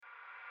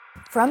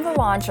From the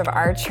launch of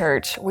our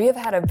church, we have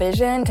had a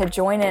vision to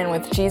join in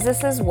with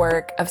Jesus'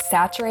 work of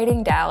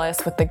saturating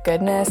Dallas with the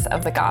goodness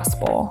of the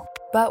gospel.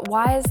 But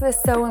why is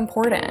this so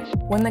important?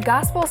 When the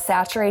gospel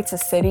saturates a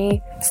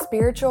city,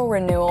 spiritual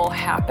renewal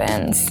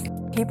happens.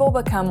 People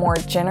become more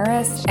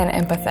generous and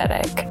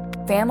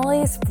empathetic.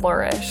 Families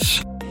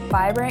flourish.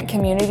 Vibrant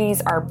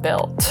communities are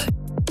built.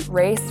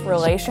 Race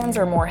relations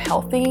are more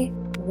healthy.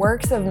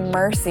 Works of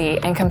mercy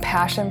and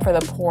compassion for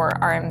the poor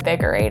are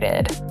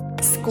invigorated.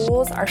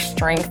 Schools are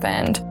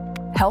strengthened.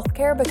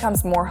 Healthcare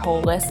becomes more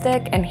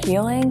holistic and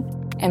healing,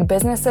 and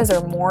businesses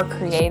are more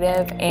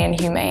creative and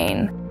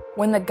humane.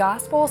 When the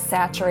gospel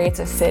saturates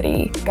a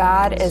city,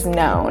 God is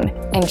known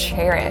and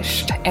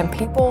cherished, and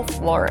people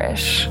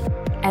flourish.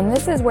 And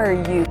this is where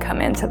you come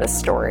into the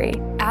story.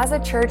 As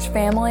a church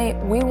family,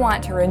 we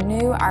want to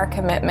renew our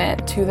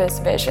commitment to this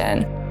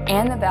vision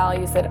and the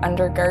values that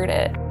undergird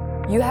it.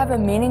 You have a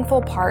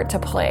meaningful part to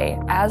play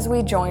as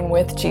we join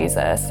with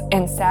Jesus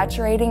in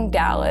saturating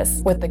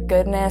Dallas with the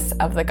goodness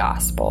of the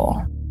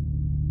gospel.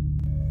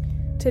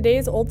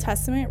 Today's Old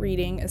Testament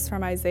reading is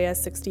from Isaiah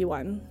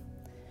 61.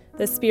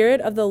 The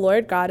Spirit of the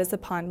Lord God is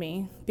upon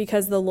me,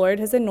 because the Lord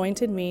has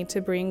anointed me to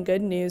bring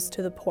good news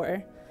to the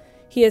poor.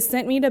 He has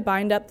sent me to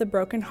bind up the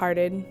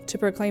brokenhearted, to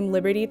proclaim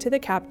liberty to the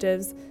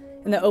captives,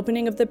 and the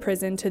opening of the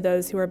prison to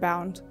those who are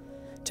bound,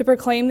 to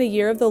proclaim the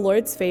year of the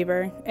Lord's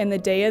favor and the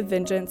day of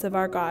vengeance of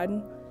our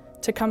God,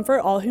 to comfort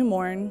all who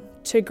mourn,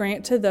 to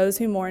grant to those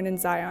who mourn in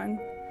Zion,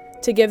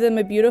 to give them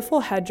a beautiful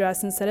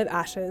headdress instead of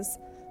ashes,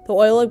 the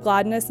oil of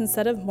gladness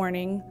instead of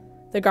mourning,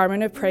 the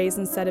garment of praise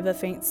instead of a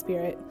faint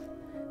spirit,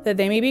 that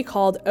they may be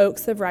called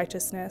oaks of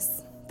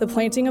righteousness, the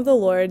planting of the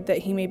Lord, that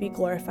he may be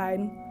glorified.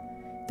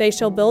 They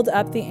shall build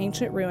up the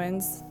ancient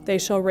ruins, they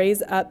shall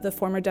raise up the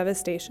former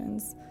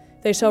devastations,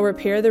 they shall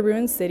repair the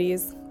ruined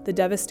cities, the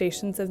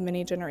devastations of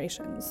many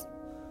generations.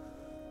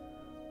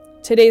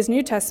 Today's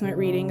New Testament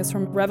reading is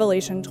from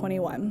Revelation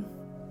 21.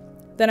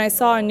 Then I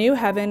saw a new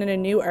heaven and a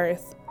new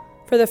earth,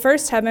 for the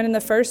first heaven and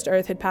the first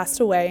earth had passed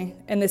away,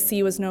 and the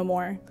sea was no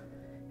more.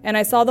 And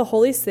I saw the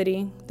holy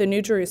city, the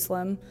New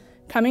Jerusalem,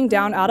 coming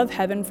down out of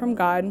heaven from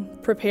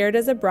God, prepared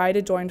as a bride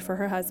adorned for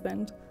her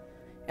husband.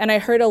 And I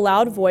heard a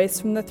loud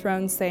voice from the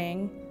throne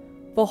saying,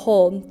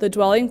 Behold, the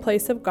dwelling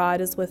place of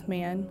God is with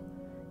man.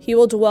 He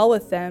will dwell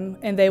with them,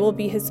 and they will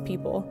be his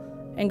people,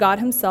 and God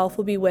himself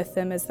will be with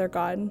them as their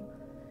God.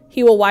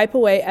 He will wipe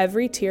away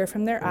every tear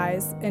from their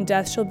eyes, and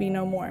death shall be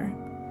no more.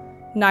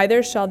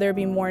 Neither shall there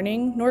be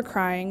mourning, nor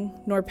crying,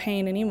 nor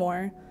pain any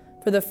more,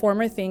 for the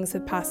former things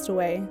have passed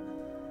away.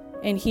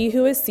 And he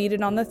who is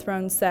seated on the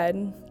throne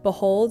said,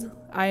 Behold,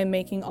 I am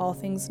making all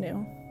things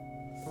new.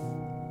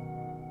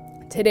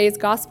 Today's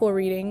gospel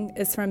reading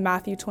is from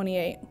Matthew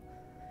 28.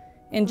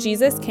 And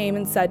Jesus came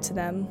and said to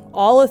them,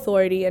 All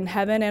authority in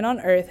heaven and on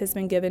earth has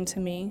been given to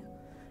me.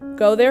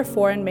 Go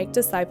therefore and make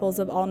disciples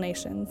of all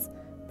nations,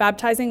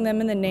 baptizing them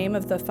in the name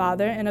of the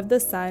Father and of the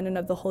Son and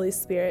of the Holy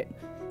Spirit,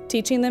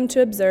 teaching them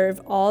to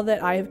observe all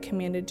that I have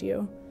commanded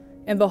you.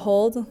 And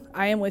behold,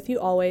 I am with you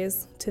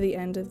always to the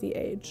end of the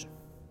age.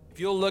 If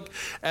you'll look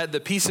at the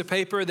piece of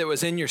paper that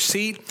was in your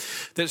seat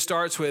that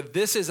starts with,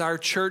 This is our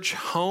church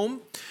home,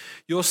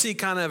 you'll see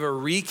kind of a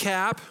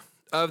recap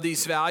of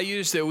these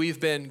values that we've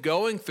been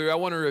going through. I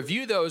want to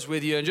review those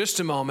with you in just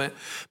a moment,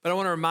 but I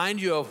want to remind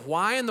you of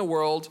why in the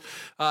world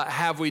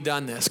have we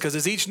done this? Because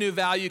as each new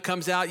value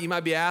comes out, you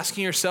might be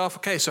asking yourself,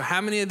 okay, so how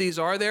many of these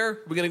are there?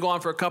 We're going to go on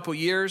for a couple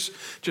years,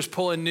 just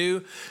pulling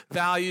new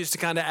values to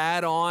kind of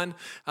add on,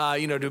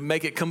 to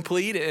make it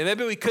complete. And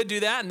maybe we could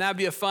do that, and that'd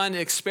be a fun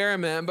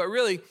experiment. But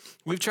really,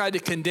 we've tried to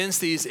condense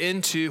these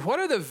into what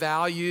are the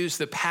values,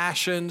 the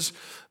passions,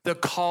 the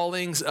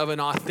callings of an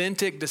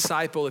authentic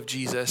disciple of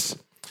Jesus.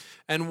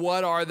 And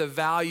what are the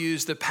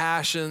values, the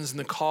passions, and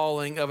the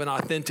calling of an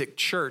authentic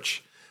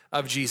church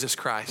of Jesus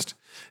Christ?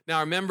 Now,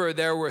 remember,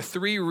 there were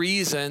 3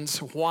 reasons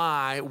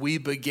why we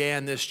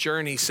began this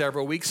journey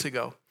several weeks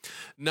ago.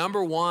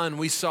 Number 1,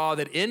 we saw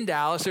that in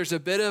Dallas, there's a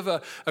bit of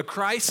a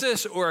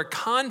crisis or a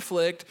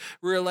conflict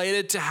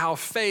related to how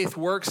faith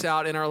works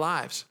out in our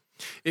lives.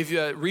 If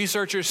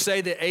researchers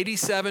say that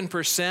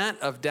 87%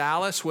 of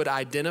Dallas would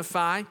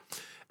identify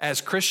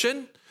as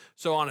Christian,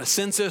 so on a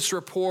census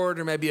report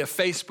or maybe a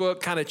Facebook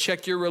kind of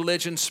check your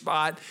religion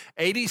spot,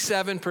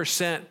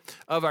 87%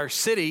 of our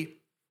city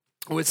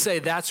would say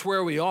that's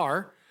where we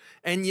are.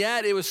 And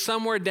yet it was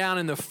somewhere down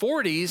in the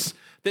 40s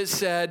that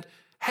said,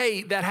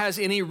 hey, that has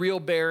any real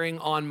bearing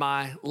on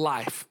my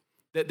life.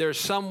 That there's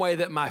some way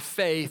that my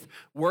faith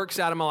works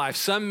out in my life,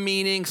 some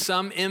meaning,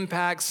 some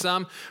impact,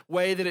 some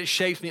way that it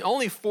shapes me.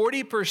 Only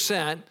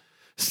 40%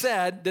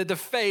 said that the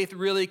faith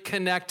really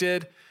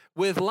connected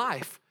with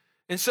life.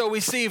 And so we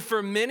see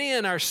for many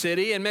in our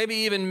city and maybe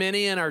even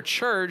many in our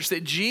church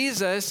that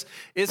Jesus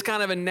is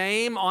kind of a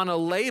name on a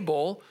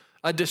label,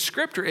 a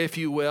descriptor, if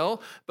you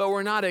will, but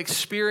we're not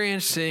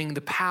experiencing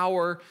the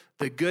power,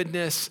 the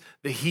goodness,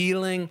 the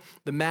healing,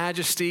 the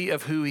majesty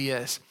of who he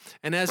is.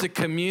 And as a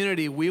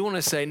community, we want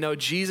to say, no,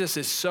 Jesus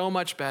is so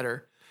much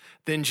better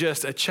than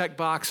just a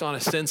checkbox on a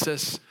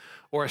census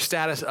or a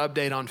status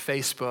update on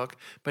Facebook,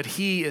 but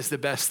he is the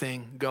best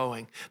thing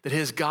going. That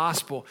his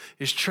gospel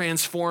is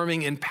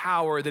transforming in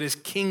power, that his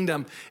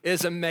kingdom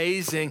is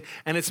amazing,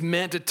 and it's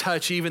meant to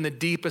touch even the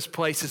deepest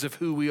places of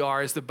who we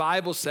are. As the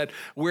Bible said,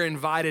 we're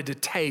invited to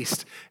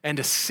taste and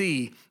to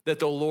see that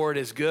the Lord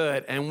is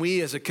good. And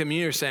we as a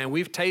community are saying,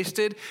 we've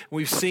tasted,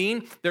 we've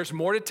seen, there's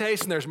more to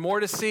taste and there's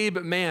more to see,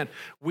 but man,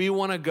 we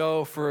want to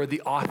go for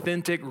the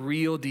authentic,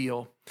 real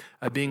deal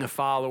of being a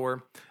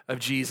follower of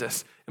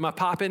Jesus. Am I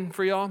popping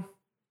for y'all?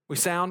 We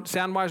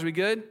sound-wise, we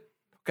good?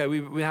 Okay,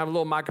 we have a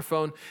little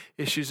microphone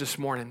issues this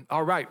morning.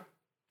 All right.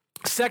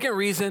 Second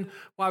reason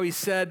why we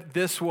said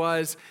this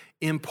was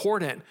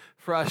important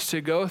for us to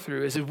go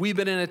through is that we've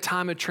been in a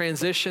time of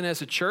transition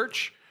as a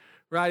church,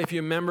 right? If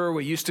you remember,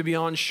 we used to be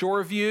on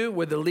Shoreview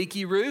with the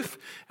leaky roof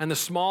and the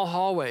small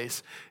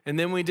hallways. And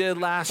then we did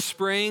last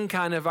spring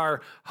kind of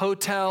our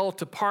hotel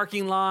to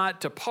parking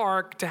lot to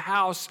park to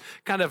house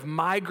kind of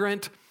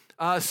migrant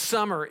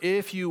summer,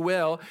 if you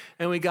will.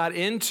 And we got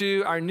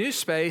into our new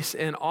space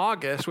in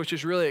August, which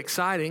is really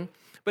exciting.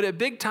 But at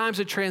big times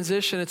of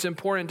transition, it's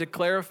important to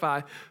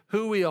clarify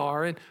who we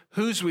are and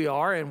whose we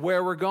are and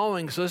where we're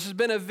going. So this has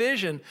been a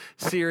vision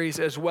series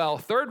as well.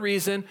 Third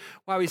reason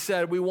why we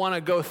said we want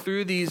to go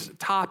through these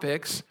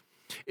topics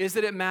is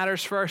that it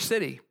matters for our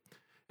city.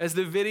 As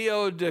the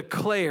video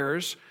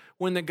declares,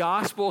 when the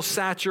gospel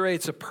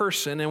saturates a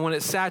person and when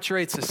it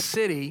saturates a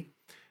city,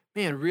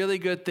 man, really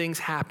good things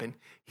happen.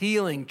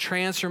 Healing,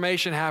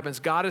 transformation happens.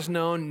 God is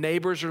known,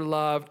 neighbors are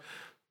loved.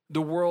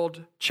 The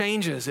world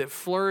changes, it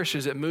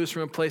flourishes, it moves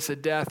from a place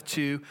of death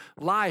to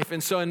life.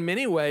 And so in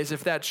many ways,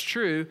 if that's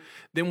true,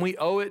 then we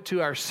owe it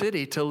to our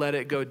city to let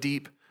it go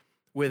deep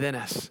within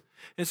us.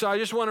 And so I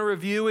just want to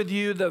review with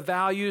you the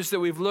values that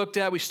we've looked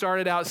at. We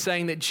started out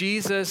saying that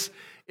Jesus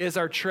is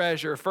our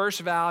treasure.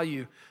 First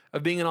value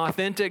of being an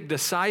authentic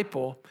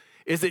disciple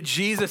is that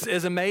Jesus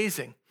is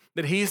amazing.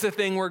 That he's the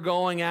thing we're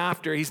going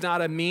after. He's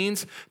not a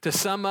means to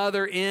some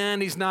other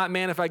end. He's not,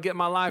 man, if I get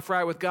my life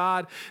right with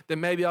God, then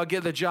maybe I'll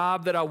get the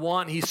job that I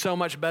want. He's so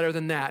much better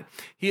than that.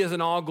 He is an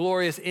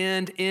all-glorious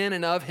end in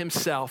and of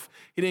himself.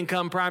 He didn't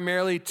come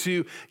primarily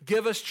to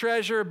give us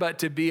treasure, but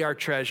to be our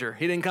treasure.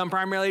 He didn't come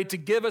primarily to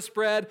give us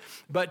bread,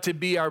 but to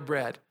be our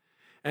bread.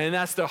 And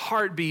that's the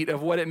heartbeat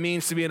of what it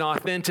means to be an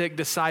authentic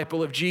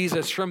disciple of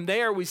Jesus. From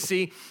there, we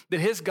see that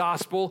his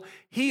gospel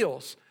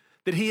heals.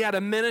 That he had a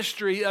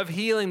ministry of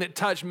healing that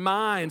touched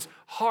minds,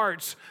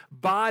 hearts,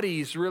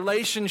 bodies,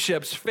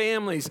 relationships,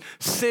 families,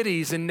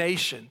 cities, and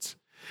nations.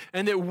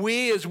 And that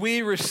we, as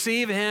we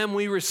receive him,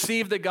 we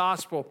receive the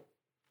gospel.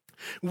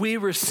 We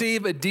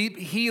receive a deep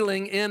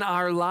healing in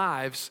our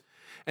lives.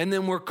 And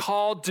then we're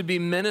called to be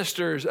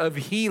ministers of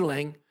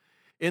healing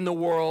in the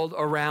world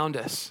around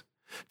us.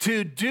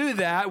 To do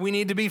that, we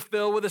need to be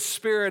filled with the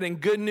Spirit. And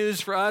good news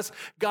for us,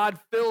 God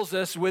fills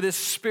us with his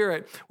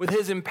Spirit, with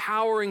his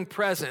empowering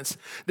presence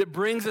that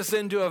brings us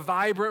into a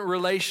vibrant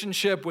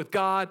relationship with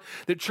God,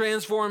 that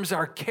transforms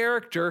our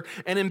character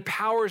and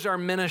empowers our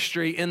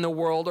ministry in the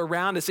world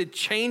around us. It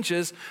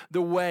changes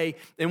the way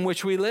in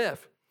which we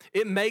live.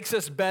 It makes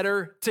us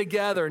better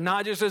together,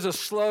 not just as a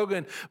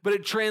slogan, but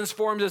it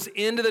transforms us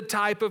into the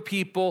type of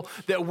people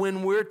that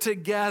when we're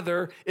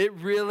together, it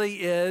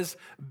really is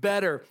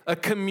better. A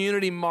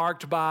community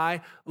marked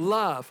by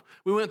love.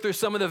 We went through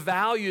some of the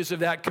values of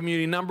that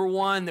community. Number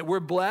one, that we're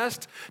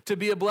blessed to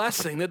be a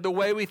blessing, that the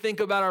way we think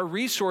about our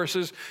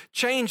resources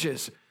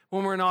changes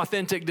when we're an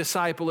authentic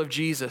disciple of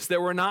Jesus, that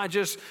we're not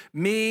just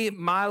me,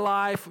 my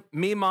life,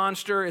 me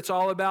monster, it's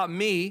all about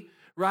me,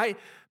 right?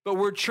 But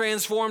we're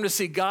transformed to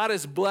see God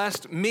has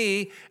blessed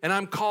me, and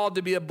I'm called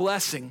to be a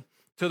blessing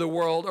to the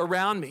world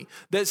around me.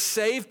 That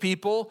save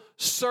people,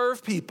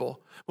 serve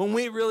people. When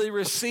we really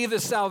receive the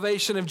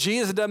salvation of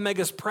Jesus, it doesn't make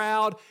us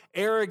proud,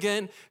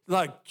 arrogant,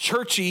 like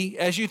churchy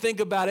as you think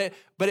about it,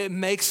 but it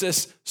makes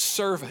us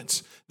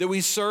servants. That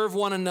we serve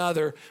one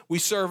another, we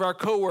serve our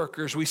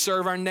coworkers, we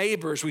serve our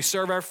neighbors, we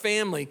serve our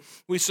family,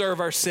 we serve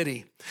our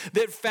city.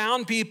 That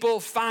found people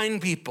find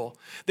people.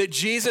 That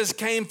Jesus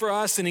came for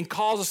us and he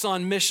calls us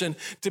on mission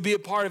to be a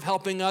part of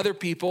helping other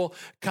people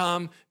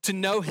come to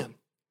know him.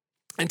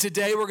 And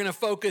today we're going to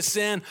focus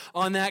in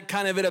on that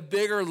kind of at a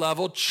bigger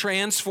level,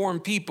 transform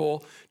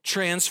people,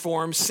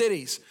 transform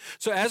cities.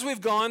 So as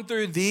we've gone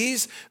through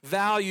these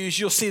values,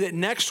 you'll see that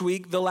next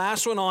week, the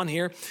last one on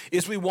here,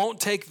 is we won't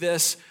take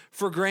this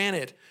for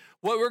granted.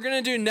 What we're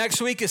going to do next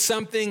week is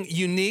something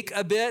unique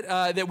a bit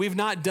that we've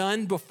not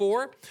done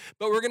before,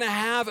 but we're going to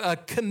have a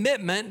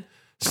commitment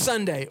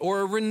Sunday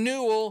or a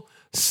renewal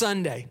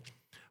Sunday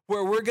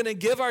where we're going to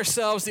give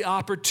ourselves the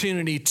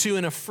opportunity to,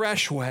 in a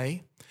fresh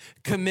way,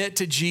 commit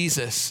to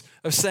Jesus,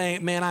 of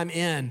saying, man, I'm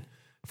in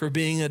for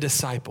being a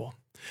disciple.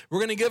 We're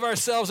going to give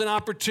ourselves an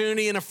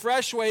opportunity in a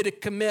fresh way to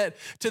commit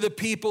to the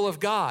people of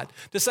God,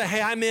 to say,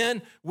 hey, I'm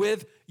in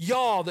with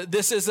y'all, that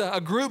this is a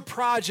group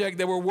project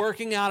that we're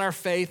working out our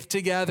faith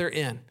together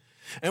in.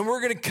 And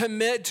we're going to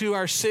commit to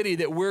our city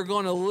that we're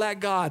going to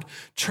let God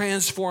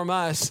transform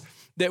us,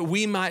 that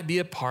we might be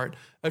a part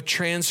of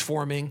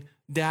transforming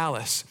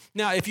Dallas.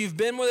 Now, if you've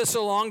been with us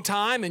a long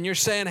time and you're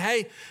saying,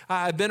 hey,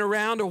 I've been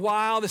around a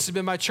while, this has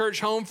been my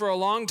church home for a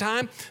long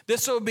time,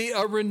 this will be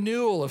a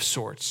renewal of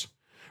sorts.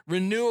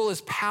 Renewal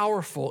is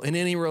powerful in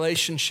any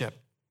relationship.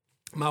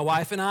 My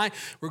wife and I,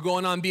 we're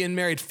going on being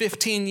married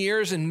 15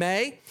 years in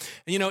May.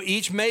 And,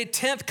 each May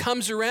 10th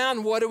comes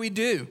around, what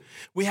do?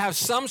 We have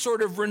some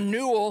sort of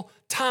renewal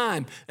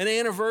time, an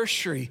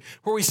anniversary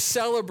where we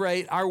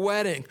celebrate our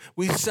wedding.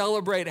 We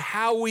celebrate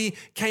how we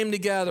came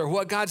together,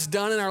 what God's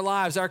done in our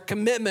lives, our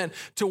commitment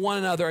to one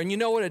another. And you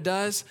know what it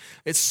does?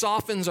 It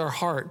softens our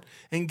heart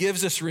and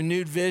gives us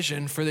renewed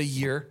vision for the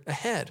year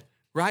ahead,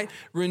 right?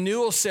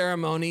 Renewal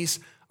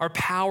ceremonies are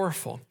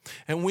powerful.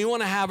 And we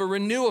want to have a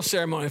renewal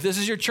ceremony. If this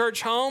is your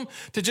church home,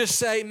 to just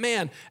say,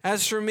 man,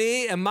 as for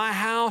me and my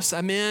house,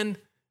 I'm in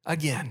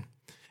again.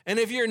 And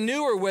if you're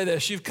newer with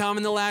us, you've come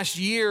in the last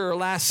year or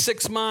last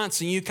 6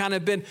 months and you kind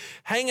of been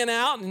hanging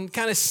out and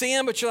kind of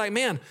seeing, but you're like,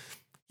 man,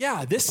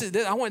 yeah,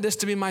 I want this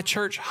to be my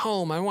church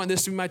home. I want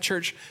this to be my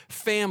church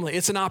family.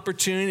 It's an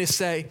opportunity to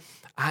say,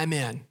 I'm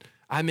in.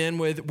 I'm in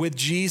with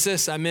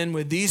Jesus, I'm in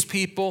with these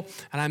people,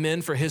 and I'm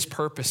in for his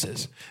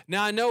purposes.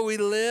 Now, I know we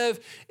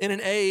live in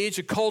an age,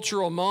 a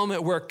cultural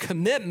moment where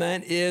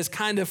commitment is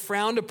kind of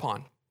frowned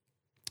upon,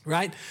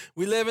 right?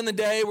 We live in the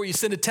day where you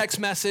send a text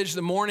message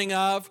the morning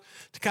of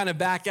to kind of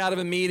back out of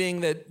a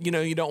meeting that,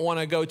 you don't want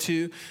to go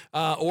to,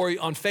 or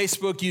on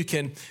Facebook, you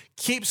can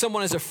keep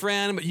someone as a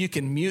friend, but you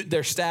can mute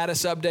their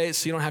status updates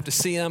so you don't have to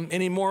see them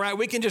anymore, right?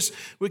 We can just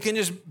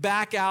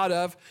back out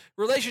of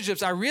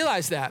relationships. I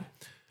realize that.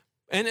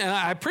 And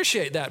I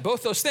appreciate that,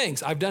 both those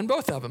things. I've done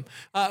both of them.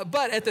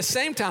 But at the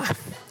same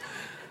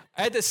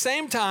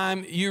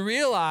time, you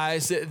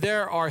realize that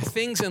there are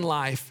things in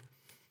life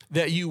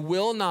that you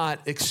will not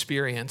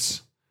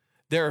experience.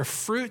 There are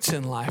fruits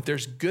in life,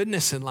 there's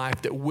goodness in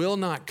life that will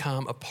not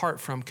come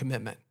apart from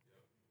commitment.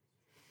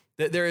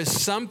 That there is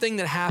something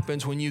that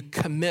happens when you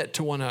commit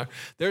to one another.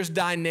 There's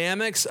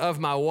dynamics of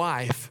my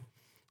wife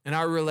and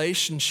our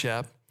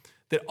relationship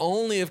that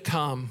only have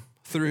come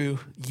through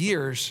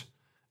years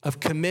of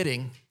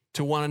committing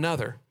to one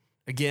another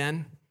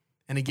again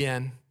and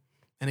again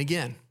and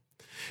again.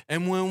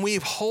 And when we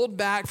hold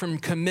back from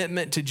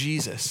commitment to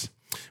Jesus,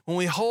 when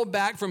we hold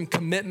back from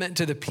commitment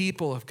to the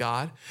people of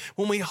God,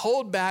 when we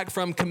hold back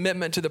from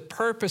commitment to the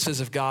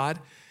purposes of God,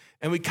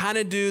 and we kind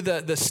of do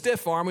the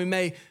stiff arm,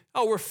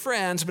 we're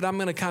friends, but I'm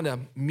going to kind of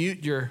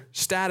mute your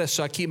status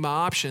so I keep my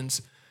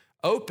options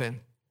open.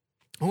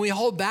 When we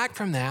hold back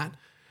from that,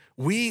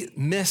 we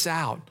miss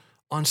out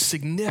on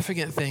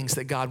significant things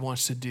that God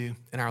wants to do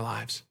in our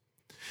lives.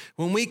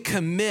 When we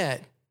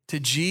commit to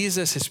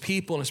Jesus, his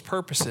people, and his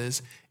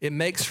purposes, it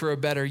makes for a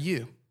better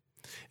you.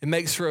 It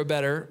makes for a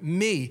better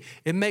me.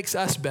 It makes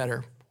us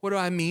better. What do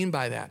I mean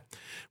by that?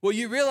 Well,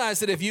 you realize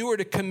that if you were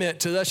to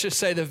commit to, let's just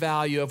say, the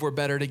value of we're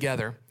better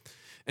together,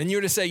 and you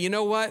were to say, you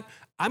know what?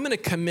 I'm going to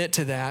commit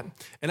to that,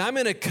 and I'm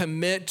going to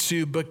commit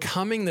to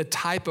becoming the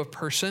type of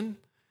person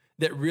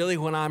that really,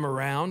 when I'm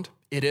around,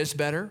 it is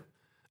better.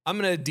 I'm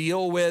going to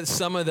deal with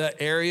some of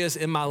the areas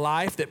in my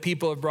life that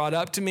people have brought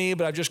up to me,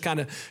 but I've just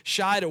kind of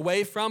shied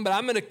away from. But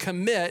I'm going to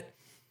commit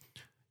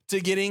to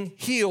getting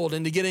healed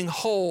and to getting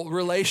whole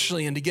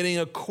relationally and to getting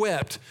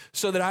equipped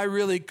so that I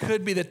really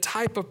could be the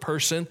type of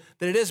person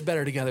that it is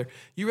better together.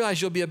 You realize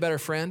you'll be a better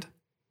friend?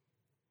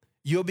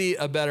 You'll be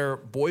a better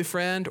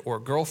boyfriend or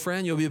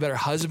girlfriend. You'll be a better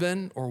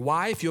husband or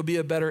wife. You'll be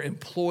a better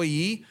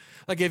employee.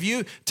 Like if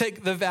you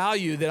take the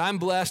value that I'm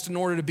blessed in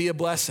order to be a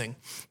blessing,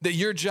 that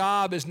your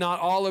job is not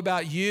all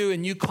about you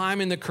and you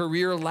climbing the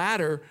career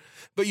ladder,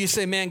 but you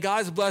say, man,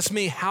 God's blessed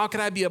me. How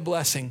can I be a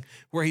blessing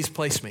where he's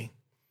placed me?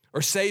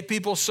 Or save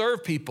people,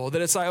 serve people,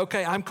 that it's like,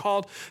 okay, I'm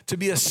called to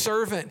be a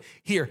servant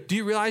here. Do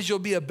you realize you'll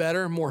be a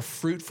better, more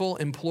fruitful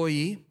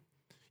employee?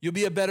 You'll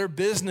be a better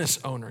business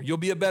owner. You'll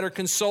be a better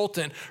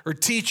consultant or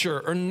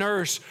teacher or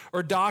nurse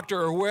or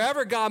doctor or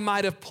wherever God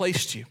might have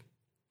placed you.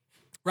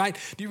 Right?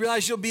 Do you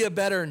realize you'll be a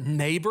better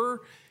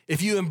neighbor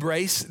if you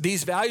embrace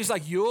these values?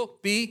 Like you'll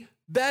be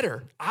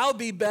better. I'll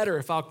be better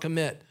if I'll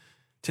commit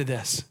to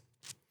this.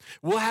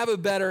 We'll have a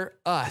better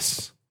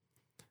us.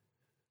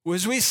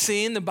 As we've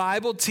seen, the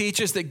Bible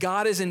teaches that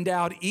God has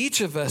endowed each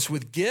of us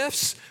with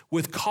gifts,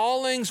 with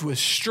callings, with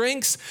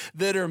strengths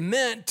that are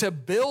meant to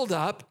build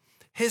up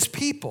his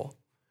people.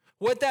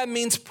 What that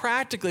means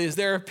practically is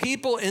there are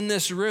people in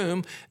this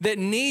room that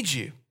need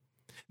you,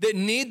 that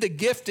need the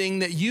gifting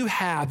that you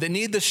have, that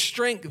need the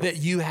strength that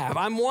you have.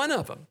 I'm one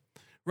of them,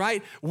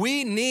 right?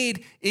 We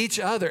need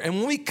each other. And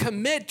when we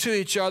commit to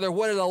each other,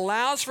 what it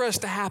allows for us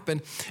to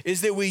happen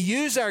is that we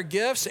use our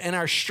gifts and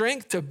our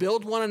strength to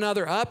build one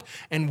another up,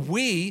 and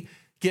we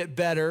get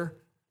better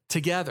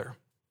together.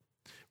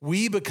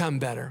 We become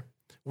better.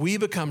 We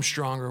become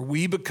stronger.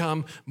 We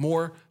become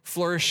more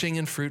flourishing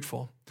and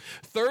fruitful.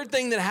 Third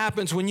thing that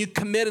happens when you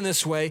commit in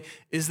this way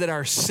is that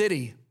our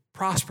city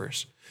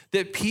prospers,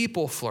 that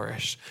people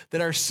flourish,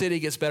 that our city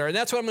gets better. And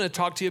that's what I'm going to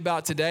talk to you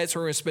about today. It's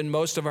where we're going to spend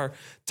most of our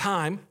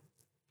time.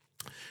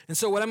 And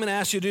so what I'm going to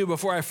ask you to do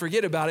before I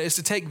forget about it is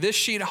to take this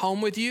sheet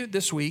home with you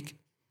this week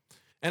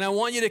And I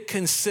want you to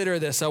consider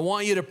this. I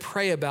want you to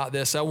pray about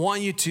this. I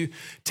want you to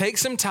take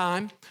some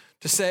time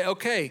to say,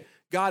 okay,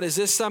 God, is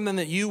this something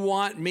that you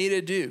want me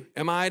to do?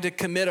 Am I to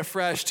commit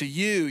afresh to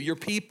you, your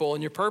people,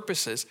 and your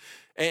purposes?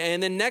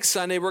 And then next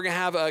Sunday, we're going to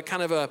have a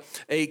kind of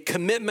a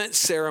commitment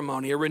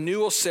ceremony, a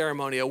renewal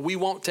ceremony, a we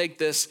won't take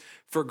this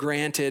for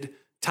granted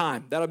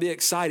time. That'll be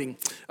exciting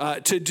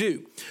to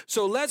do.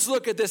 So let's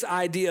look at this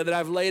idea that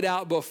I've laid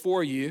out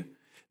before you,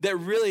 that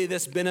really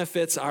this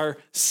benefits our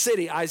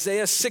city.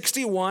 Isaiah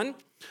 61,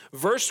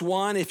 verse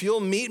 1, if you'll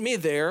meet me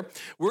there,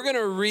 we're going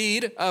to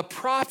read a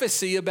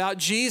prophecy about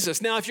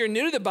Jesus. Now, if you're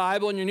new to the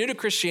Bible and you're new to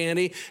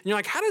Christianity, and you're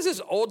like, how does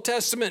this Old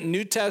Testament,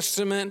 New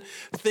Testament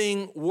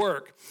thing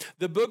work?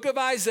 The book of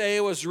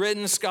Isaiah was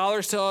written,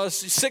 scholars tell us,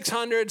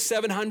 600,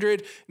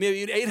 700,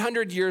 maybe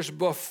 800 years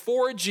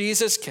before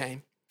Jesus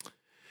came.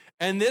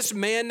 And this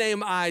man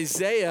named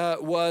Isaiah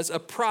was a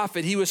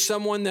prophet. He was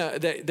someone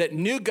that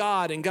knew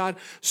God, and God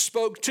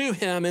spoke to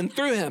him and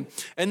through him.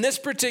 And this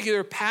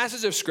particular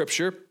passage of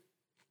Scripture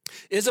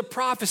is a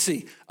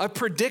prophecy, a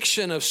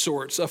prediction of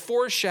sorts, a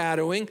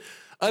foreshadowing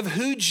of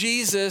who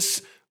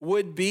Jesus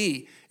would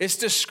be. It's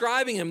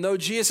describing him. Though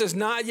Jesus has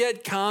not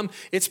yet come,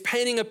 it's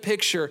painting a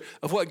picture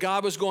of what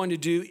God was going to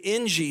do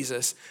in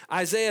Jesus.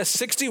 Isaiah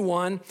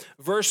 61,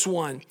 verse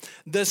 1,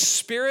 the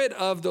Spirit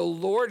of the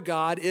Lord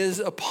God is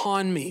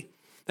upon me.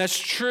 That's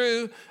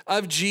true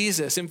of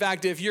Jesus. In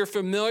fact, if you're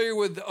familiar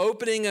with the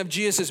opening of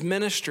Jesus'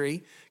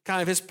 ministry,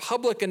 kind of his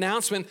public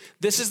announcement,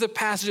 this is the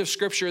passage of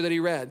Scripture that he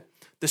read.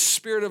 The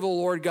Spirit of the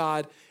Lord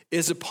God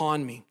is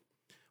upon me.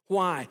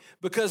 Why?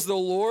 Because the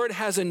Lord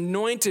has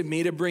anointed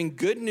me to bring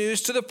good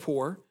news to the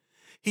poor.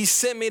 He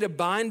sent me to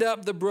bind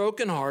up the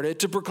brokenhearted,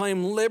 to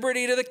proclaim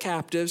liberty to the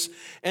captives,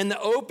 and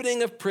the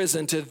opening of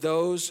prison to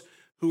those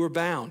who are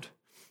bound.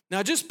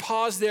 Now, just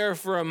pause there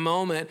for a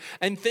moment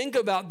and think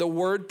about the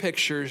word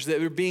pictures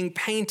that are being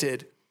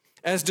painted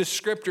as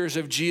descriptors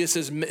of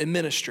Jesus'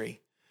 ministry.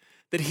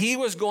 That he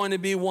was going to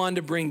be one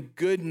to bring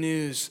good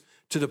news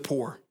to the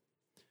poor.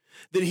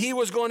 That he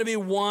was going to be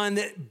one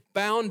that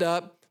bound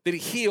up, that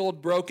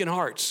healed broken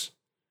hearts.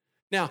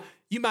 Now,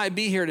 you might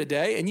be here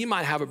today and you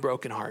might have a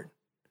broken heart.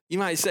 You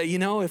might say,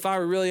 if I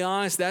were really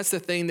honest, that's the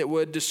thing that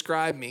would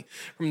describe me.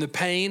 From the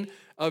pain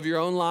of your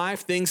own life,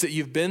 things that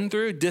you've been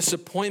through,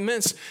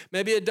 disappointments,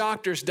 maybe a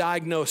doctor's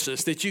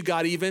diagnosis that you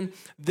got even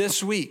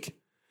this week.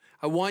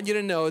 I want you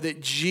to know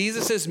that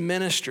Jesus'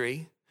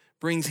 ministry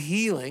brings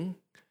healing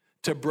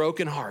to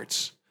broken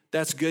hearts.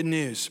 That's good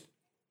news.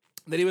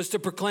 That he was to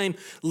proclaim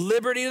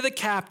liberty to the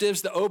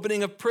captives, the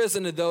opening of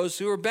prison to those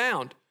who are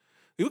bound.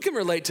 Who can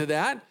relate to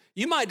that?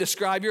 You might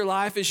describe your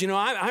life as,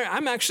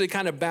 I'm actually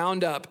kind of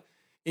bound up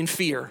in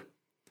fear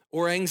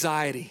or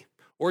anxiety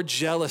or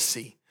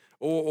jealousy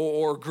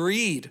or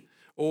greed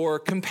or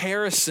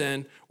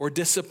comparison or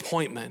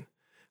disappointment.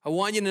 I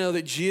want you to know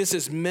that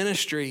Jesus'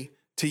 ministry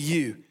to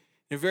you,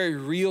 in a very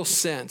real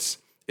sense,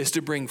 is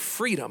to bring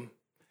freedom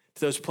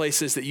to those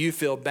places that you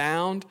feel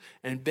bound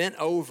and bent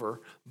over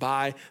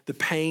by the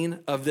pain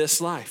of this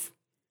life.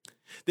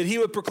 That he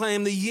would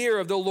proclaim the year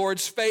of the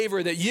Lord's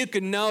favor, that you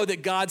can know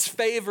that God's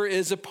favor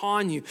is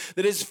upon you,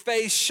 that his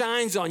face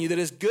shines on you, that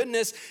his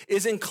goodness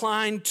is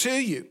inclined to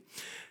you.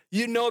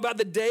 You know about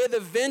the day of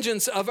the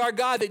vengeance of our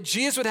God, that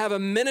Jesus would have a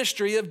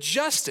ministry of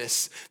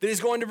justice, that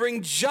he's going to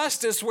bring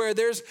justice where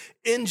there's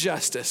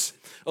injustice.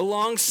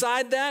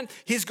 Alongside that,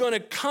 he's going to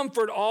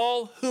comfort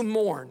all who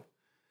mourn.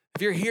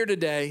 If you're here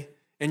today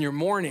and you're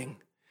mourning,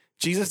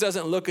 Jesus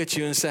doesn't look at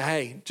you and say,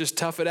 hey, just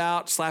tough it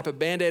out, slap a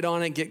Band-Aid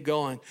on it, get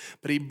going.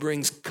 But he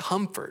brings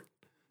comfort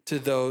to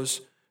those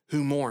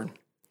who mourn.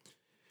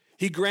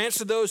 He grants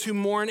to those who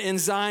mourn in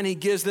Zion, he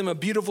gives them a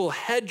beautiful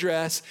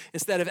headdress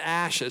instead of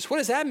ashes. What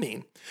does that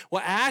mean?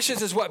 Well,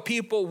 ashes is what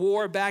people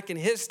wore back in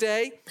his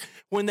day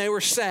when they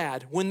were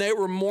sad, when they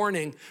were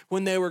mourning,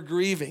 when they were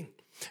grieving.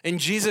 And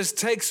Jesus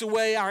takes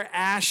away our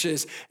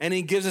ashes and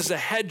he gives us a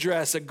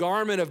headdress, a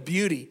garment of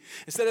beauty.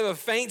 Instead of a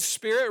faint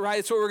spirit, right?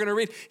 That's what we're going to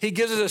read. He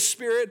gives us a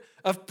spirit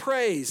of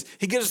praise.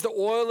 He gives us the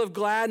oil of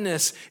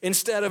gladness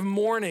instead of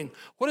mourning.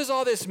 What does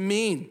all this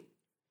mean?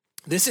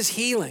 This is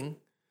healing.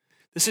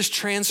 This is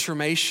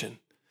transformation.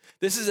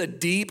 This is a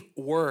deep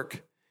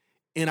work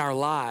in our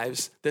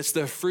lives that's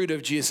the fruit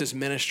of Jesus'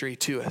 ministry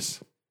to us.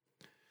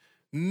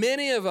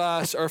 Many of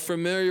us are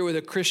familiar with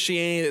a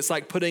Christianity that's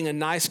like putting a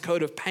nice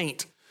coat of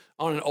paint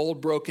on an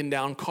old broken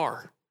down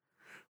car,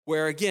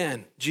 where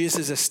again,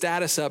 Jesus is a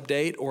status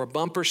update or a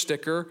bumper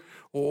sticker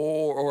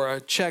or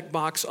a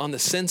checkbox on the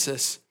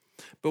census.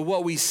 But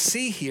what we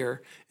see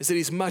here is that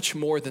he's much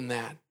more than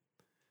that.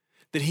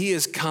 That he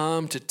has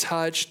come to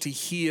touch, to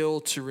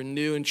heal, to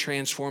renew and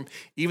transform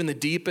even the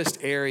deepest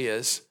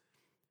areas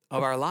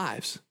of our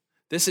lives.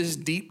 This is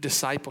deep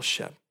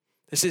discipleship.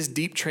 This is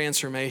deep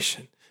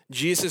transformation.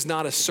 Jesus is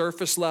not a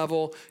surface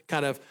level,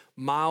 kind of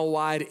mile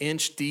wide,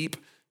 inch deep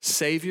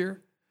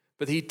Savior,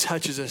 but he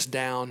touches us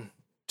down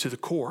to the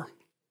core.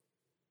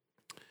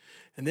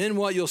 And then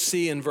what you'll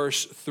see in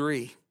verse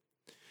 3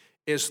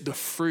 is the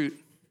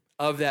fruit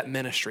of that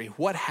ministry.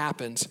 What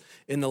happens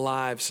in the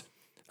lives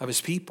of his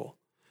people?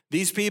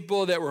 These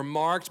people that were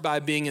marked by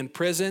being in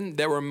prison,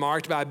 that were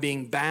marked by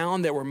being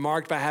bound, that were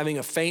marked by having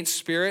a faint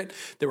spirit,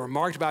 that were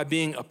marked by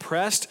being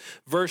oppressed.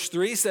 Verse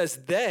 3 says,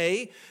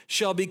 they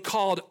shall be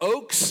called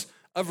oaks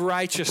of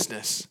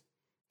righteousness.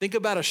 Think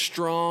about a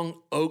strong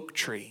oak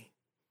tree.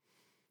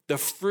 The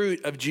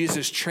fruit of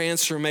Jesus'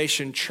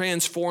 transformation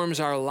transforms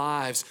our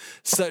lives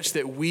such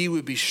that we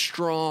would be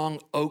strong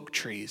oak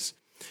trees.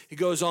 He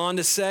goes on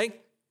to say,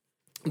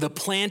 the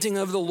planting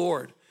of the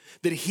Lord,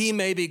 that he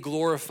may be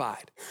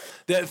glorified,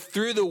 that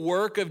through the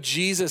work of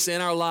Jesus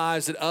in our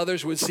lives, that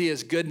others would see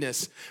his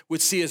goodness,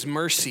 would see his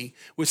mercy,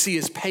 would see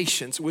his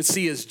patience, would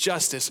see his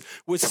justice,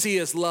 would see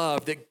his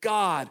love, that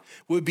God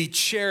would be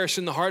cherished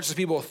in the hearts of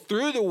people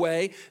through the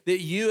way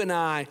that you and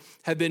I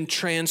have been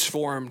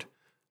transformed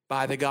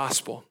by the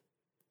gospel.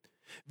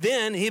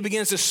 Then he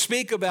begins to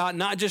speak about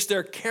not just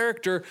their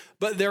character,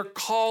 but their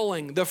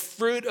calling, the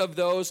fruit of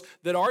those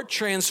that are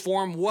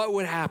transformed. What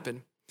would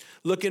happen?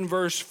 Look in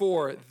verse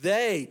 4.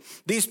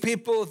 These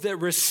people that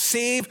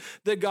receive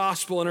the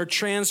gospel and are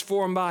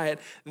transformed by it,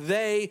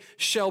 they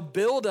shall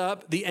build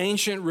up the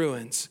ancient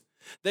ruins.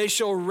 They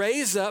shall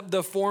raise up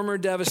the former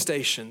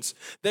devastations.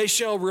 They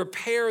shall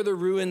repair the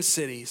ruined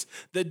cities,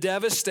 the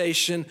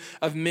devastation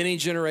of many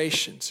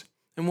generations.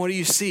 And what do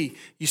you see?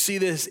 You see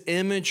this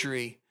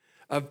imagery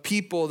of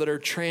people that are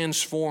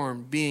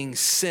transformed, being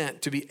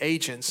sent to be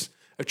agents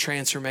of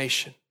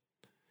transformation.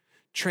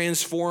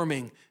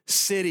 Transforming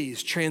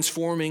cities,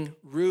 transforming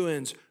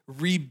ruins,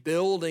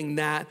 rebuilding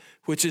that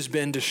which has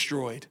been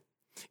destroyed.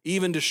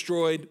 Even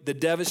destroyed the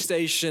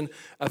devastation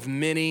of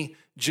many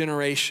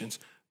generations.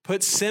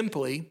 Put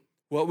simply,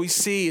 what we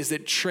see is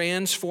that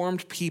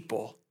transformed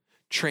people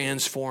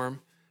transform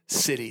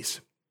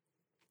cities.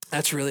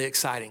 That's really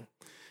exciting.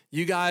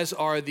 You guys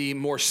are the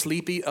more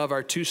sleepy of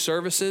our two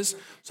services,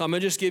 so I'm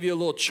going to just give you a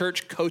little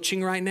church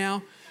coaching right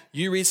now.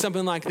 You read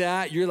something like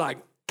that, you're like,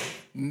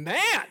 man,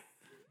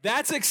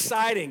 that's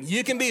exciting.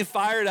 You can be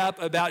fired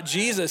up about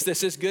Jesus.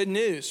 This is good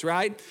news,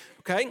 right?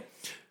 Okay?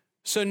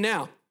 So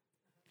now,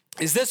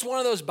 is this one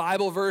of those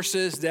Bible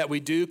verses that we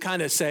do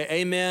kind of say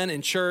amen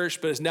in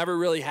church, but it's never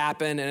really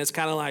happened, and it's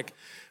kind of like,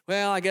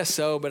 well, I guess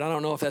so, but I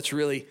don't know if that's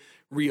really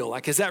real.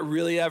 Like, has that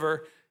really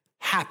ever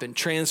happened?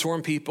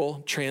 Transform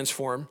people,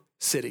 transform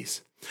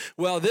cities.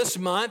 Well, this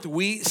month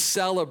we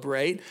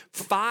celebrate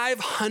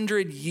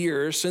 500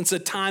 years since a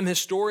time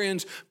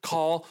historians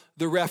call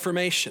the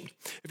Reformation.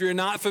 If you're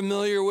not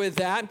familiar with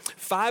that,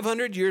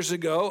 500 years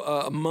ago,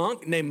 a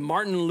monk named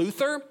Martin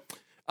Luther,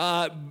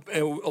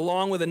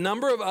 along with a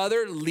number of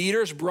other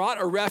leaders,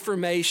 brought a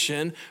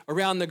reformation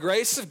around the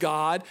grace of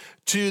God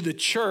to the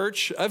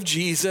church of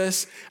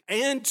Jesus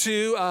and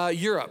to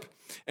Europe.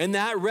 And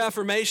that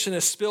reformation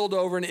has spilled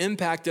over and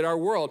impacted our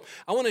world.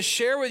 I want to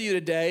share with you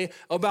today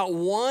about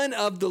one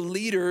of the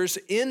leaders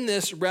in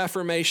this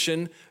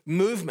Reformation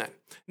movement.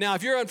 Now,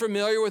 if you're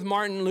unfamiliar with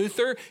Martin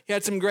Luther, he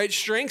had some great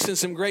strengths and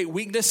some great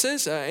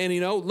weaknesses.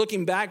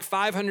 Looking back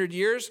 500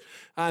 years,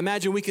 I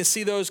imagine we can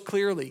see those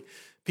clearly.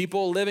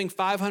 People living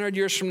 500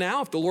 years from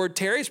now, if the Lord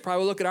tarries,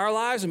 probably look at our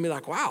lives and be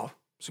like, wow,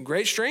 some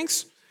great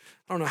strengths.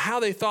 I don't know how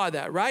they thought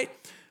that, right?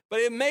 But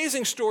an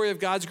amazing story of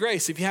God's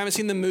grace. If you haven't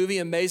seen the movie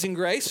Amazing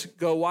Grace,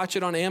 go watch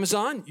it on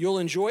Amazon. You'll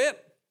enjoy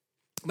it.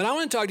 But I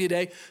want to talk to you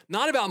today,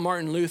 not about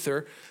Martin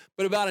Luther,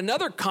 but about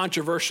another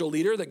controversial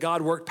leader that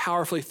God worked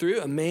powerfully through,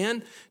 a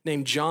man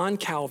named John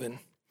Calvin.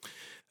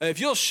 If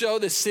you'll show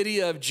the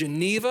city of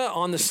Geneva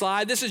on the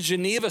slide, this is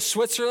Geneva,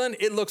 Switzerland.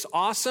 It looks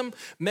awesome.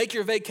 Make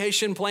your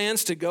vacation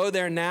plans to go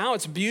there now.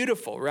 It's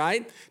beautiful,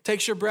 right?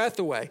 Takes your breath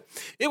away.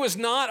 It was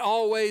not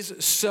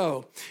always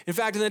so. In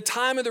fact, in the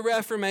time of the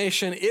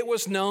Reformation, it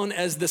was known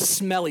as the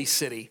smelly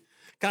city,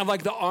 kind of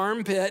like the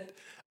armpit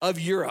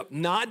of Europe,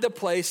 not the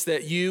place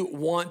that you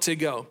want to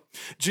go.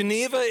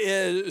 Geneva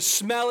is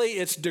smelly,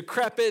 it's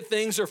decrepit,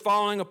 things are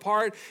falling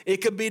apart. It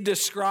could be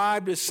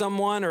described as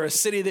someone or a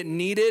city that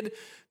needed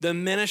the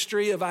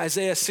ministry of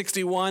Isaiah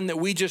 61 that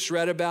we just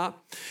read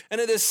about. And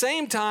at the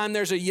same time,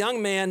 there's a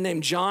young man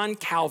named John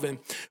Calvin.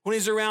 When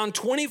he's around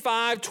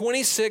 25,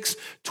 26,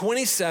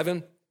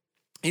 27,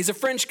 he's a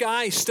French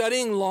guy, he's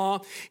studying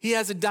law. He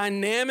has a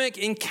dynamic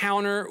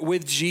encounter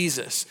with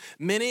Jesus.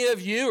 Many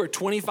of you are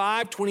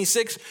 25,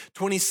 26,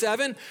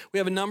 27. We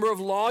have a number of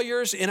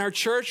lawyers in our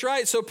church,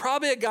 right? So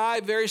probably a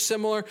guy very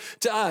similar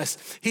to us.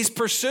 He's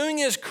pursuing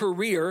his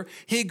career.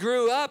 He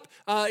grew up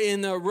in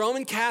the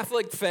Roman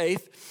Catholic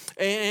faith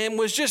and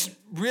was just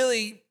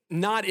really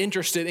not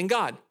interested in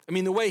God. I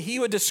mean, the way he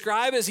would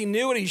describe is he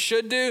knew what he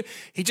should do.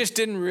 He just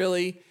didn't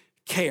really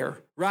care,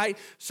 right?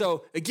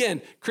 So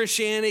again,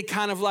 Christianity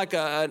kind of like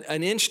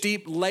an inch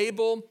deep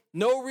label,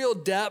 no real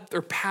depth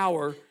or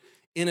power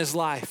in his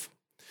life.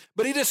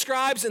 But he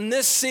describes in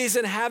this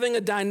season having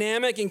a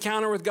dynamic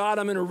encounter with God.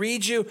 I'm going to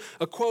read you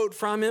a quote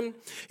from him.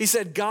 He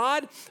said,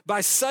 God,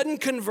 by sudden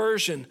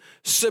conversion,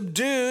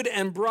 subdued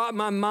and brought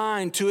my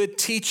mind to a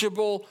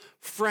teachable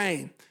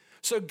frame.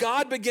 So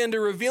God began to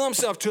reveal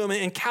himself to him,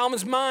 and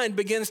Calvin's mind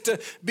begins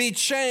to be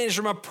changed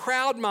from a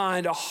proud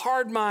mind, a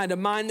hard mind, a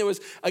mind that was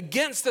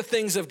against the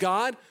things of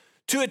God,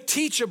 to a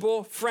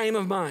teachable frame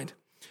of mind.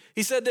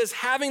 He said this,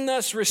 having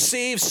thus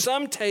received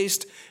some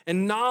taste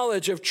and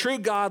knowledge of true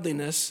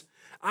godliness,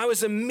 I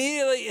was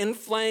immediately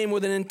inflamed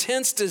with an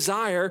intense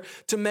desire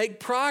to make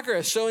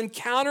progress. So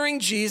encountering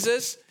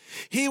Jesus,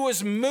 he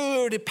was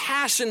moved,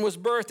 passion was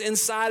birthed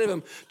inside of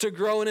him to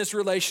grow in his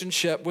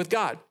relationship with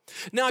God.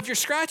 Now, if you're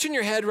scratching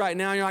your head right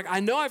now, and you're like, I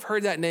know I've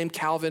heard that name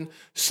Calvin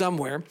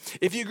somewhere.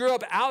 If you grew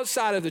up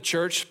outside of the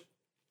church,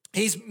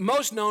 he's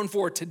most known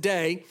for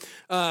today,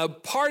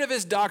 part of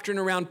his doctrine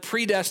around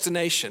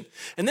predestination.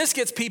 And this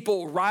gets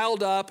people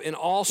riled up in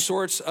all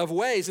sorts of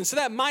ways. And so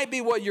that might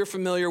be what you're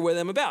familiar with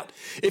him about.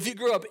 If you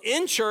grew up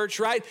in church,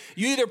 right,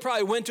 you either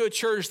probably went to a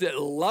church that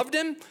loved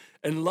him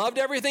and loved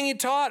everything he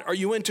taught, or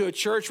you went to a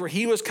church where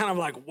he was kind of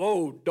like,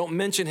 whoa, don't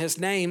mention his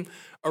name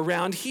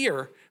around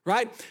here,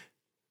 right?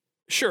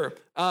 Sure,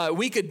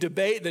 we could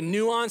debate the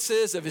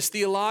nuances of his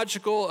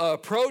theological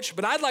approach,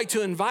 but I'd like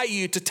to invite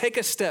you to take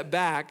a step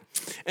back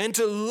and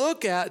to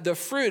look at the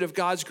fruit of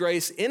God's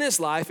grace in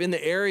his life in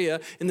the area,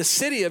 in the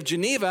city of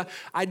Geneva.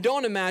 I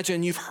don't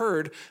imagine you've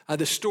heard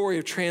the story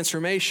of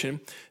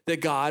transformation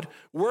that God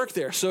worked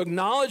there. So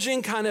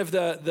acknowledging kind of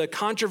the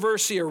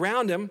controversy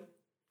around him,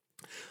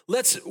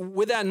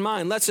 with that in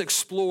mind, let's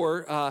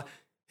explore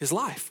his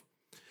life.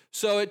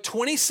 So at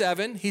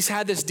 27, he's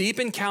had this deep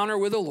encounter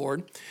with the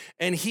Lord,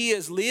 and he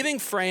is leaving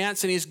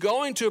France, and he's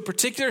going to a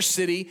particular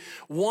city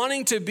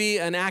wanting to be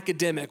an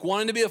academic,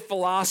 wanting to be a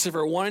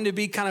philosopher, wanting to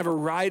be kind of a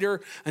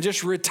writer and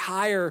just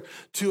retire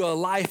to a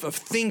life of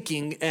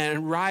thinking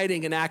and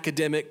writing an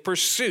academic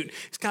pursuit.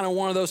 He's kind of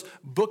one of those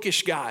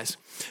bookish guys.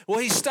 Well,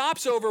 he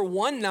stops over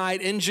one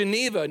night in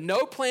Geneva.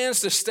 No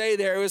plans to stay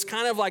there. It was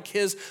kind of like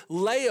his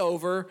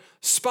layover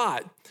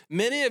spot.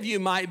 Many of you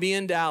might be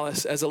in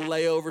Dallas as a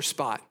layover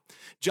spot.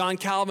 John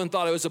Calvin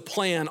thought it was a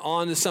plan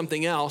on to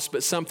something else,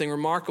 but something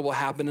remarkable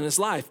happened in his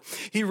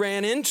life. He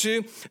ran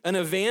into an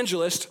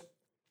evangelist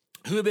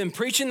who had been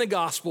preaching the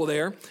gospel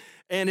there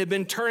and had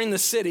been turning the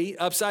city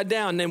upside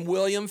down, named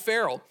William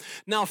Farel.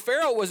 Now,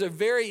 Farel was a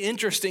very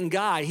interesting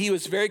guy. He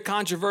was very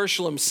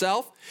controversial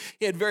himself.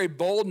 He had very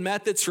bold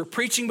methods for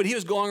preaching, but he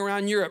was going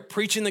around Europe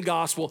preaching the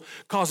gospel,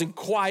 causing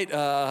quite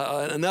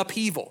an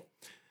upheaval.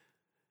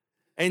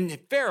 And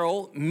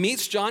Farel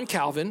meets John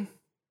Calvin,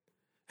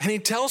 and he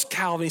tells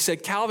Calvin, he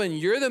said, Calvin,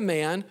 you're the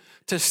man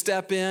to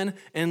step in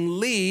and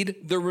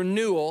lead the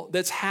renewal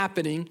that's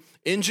happening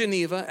in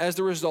Geneva as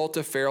the result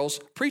of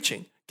Farel's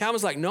preaching.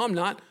 Calvin's like, no, I'm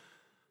not.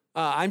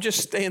 I'm just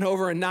staying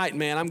over a night,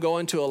 man. I'm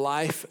going to a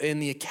life in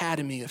the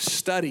academy of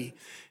study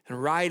and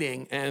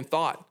writing and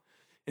thought.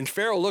 And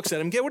Farel looks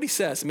at him, get what he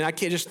says. I mean, I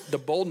can't just, the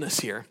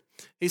boldness here.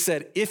 He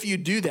said, if you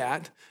do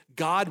that,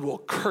 God will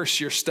curse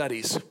your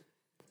studies.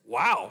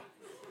 Wow.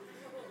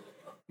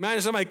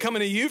 Imagine somebody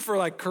coming to you for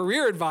like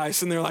career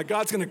advice and they're like,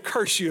 God's going to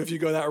curse you if you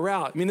go that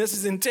route. I mean, this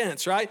is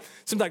intense, right?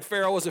 Seems like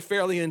Farel was a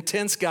fairly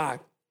intense guy.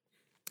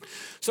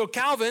 So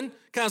Calvin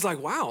kind of like,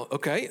 wow,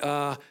 okay,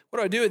 what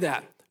do I do with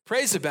that?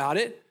 Prays about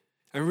it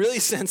and really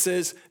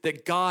senses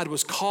that God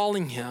was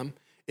calling him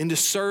into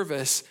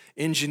service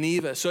in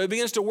Geneva. So he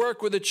begins to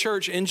work with the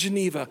church in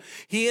Geneva.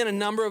 He and a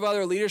number of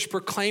other leaders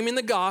proclaiming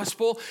the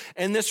gospel,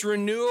 and this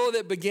renewal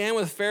that began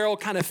with Farel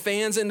kind of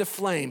fans into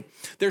flame.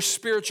 There's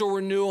spiritual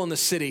renewal in the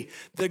city.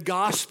 The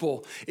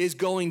gospel is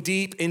going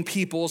deep in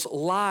people's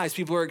lives.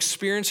 People are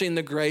experiencing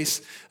the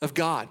grace of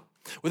God.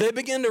 Well, they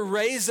begin to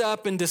raise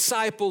up and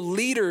disciple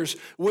leaders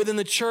within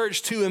the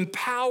church to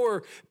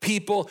empower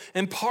people,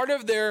 and part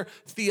of their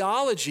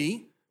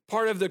theology,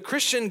 part of the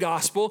Christian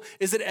gospel,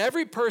 is that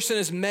every person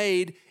is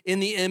made in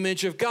the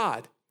image of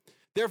God.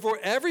 Therefore,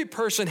 every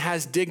person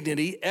has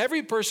dignity,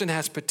 every person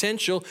has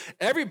potential,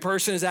 every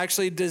person is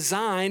actually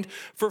designed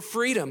for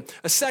freedom.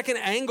 A second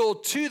angle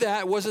to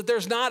that was that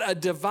there's not a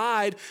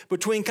divide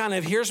between kind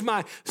of here's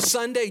my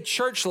Sunday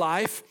church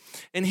life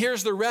and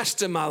here's the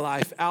rest of my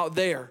life out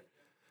there.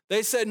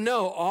 They said,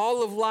 no,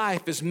 all of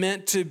life is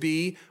meant to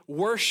be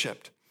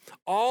worshiped.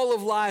 All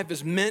of life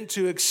is meant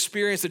to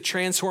experience the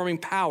transforming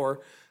power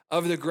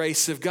of the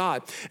grace of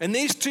God. And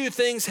these two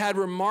things had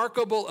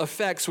remarkable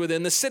effects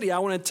within the city. I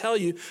want to tell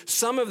you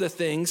some of the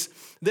things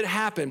that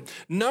happened.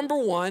 Number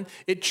one,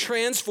 it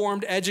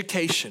transformed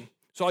education.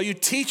 So all you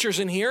teachers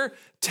in here,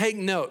 take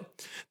note.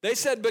 They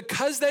said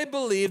because they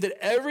believed that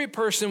every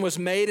person was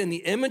made in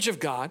the image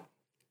of God,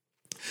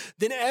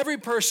 then every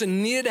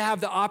person needed to have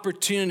the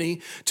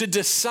opportunity to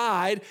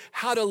decide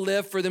how to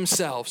live for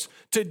themselves.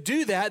 To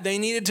do that, they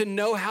needed to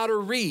know how to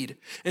read.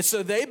 And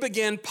so they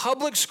began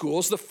public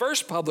schools, the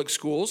first public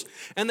schools,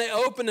 and they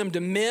opened them to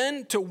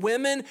men, to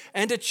women,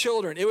 and to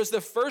children. It was the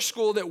first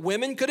school that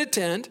women could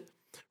attend,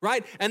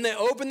 right? And they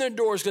opened their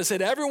doors because they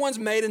said everyone's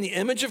made in the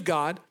image of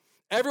God.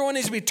 Everyone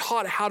needs to be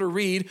taught how to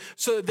read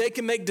so that they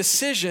can make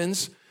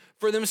decisions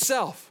for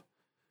themselves.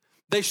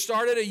 They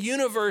started a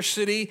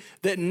university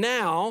that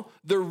now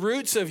the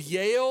roots of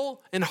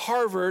Yale and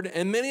Harvard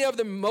and many of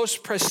the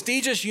most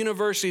prestigious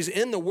universities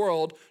in the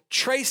world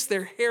trace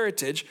their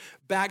heritage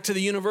back to the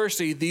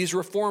university these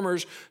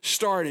reformers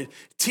started,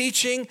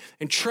 teaching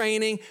and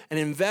training and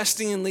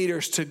investing in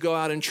leaders to go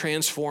out and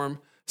transform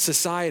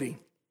society.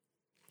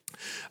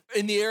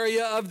 In the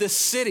area of the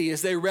city,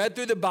 as they read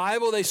through the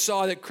Bible, they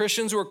saw that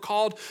Christians were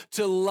called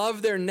to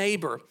love their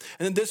neighbor,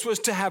 and that this was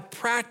to have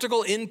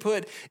practical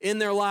input in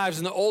their lives.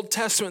 In the Old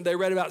Testament, they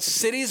read about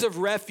cities of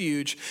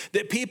refuge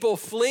that people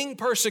fleeing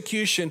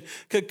persecution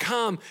could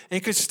come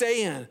and could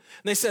stay in. And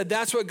they said,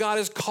 that's what God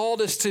has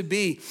called us to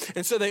be.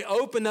 And so they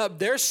opened up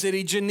their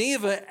city,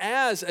 Geneva,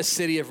 as a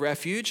city of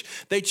refuge.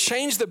 They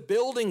changed the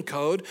building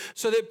code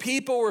so that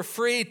people were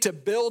free to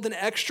build an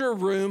extra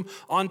room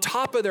on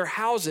top of their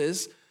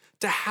houses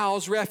to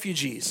house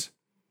refugees.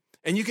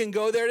 And you can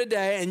go there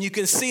today and you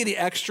can see the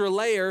extra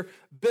layer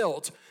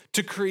built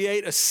to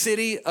create a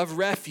city of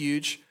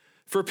refuge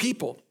for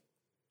people.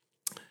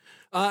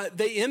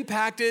 They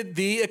impacted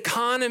the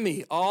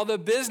economy, all the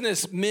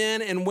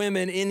businessmen and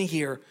women in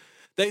here.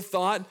 They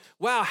thought,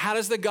 wow, how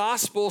does the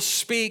gospel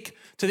speak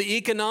to the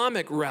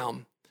economic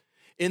realm?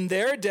 In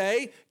their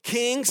day,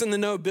 kings and the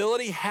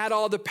nobility had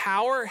all the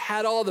power,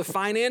 had all the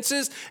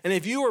finances, and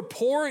if you were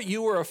poor,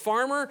 you were a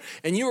farmer,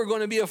 and you were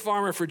going to be a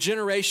farmer for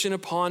generation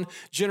upon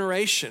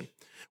generation.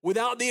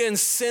 Without the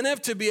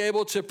incentive to be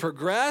able to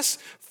progress,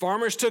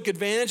 farmers took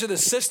advantage of the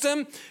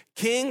system,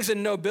 kings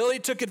and nobility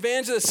took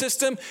advantage of the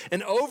system,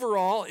 and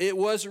overall, it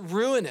was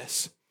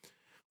ruinous.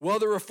 Well,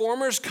 the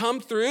reformers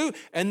come through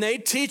and they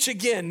teach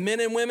again, men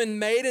and women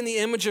made in the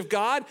image of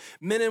God,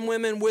 men and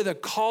women with a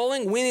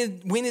calling.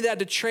 We need that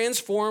to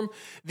transform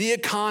the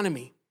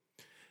economy.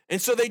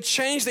 And so they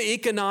changed the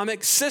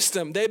economic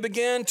system. They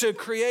began to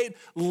create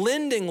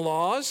lending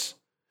laws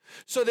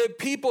so that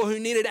people who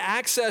needed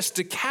access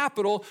to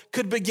capital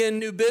could begin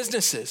new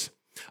businesses.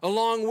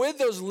 Along with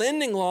those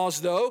lending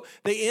laws, though,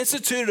 they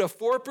instituted a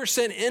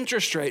 4%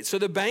 interest rate. So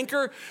the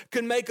banker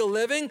could make a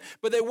living,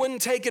 but they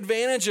wouldn't take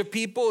advantage of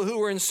people who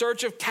were in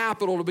search of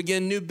capital to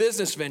begin new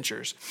business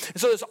ventures. And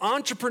so this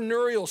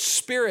entrepreneurial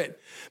spirit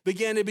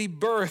began to be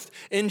birthed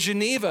in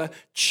Geneva,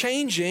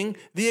 changing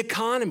the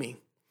economy.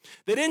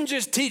 They didn't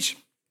just teach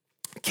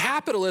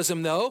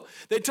capitalism, though.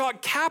 They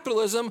taught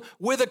capitalism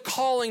with a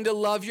calling to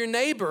love your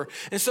neighbor.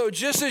 And so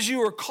just as you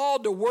were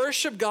called to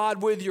worship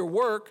God with your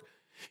work,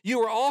 you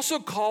were also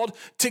called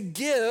to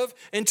give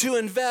and to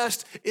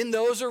invest in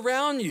those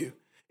around you.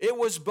 It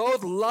was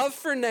both love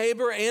for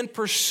neighbor and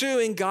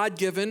pursuing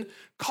God-given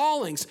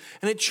callings,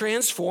 and it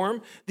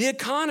transformed the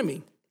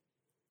economy.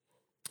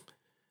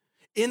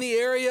 In the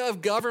area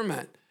of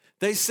government,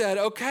 they said,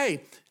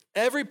 okay,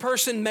 every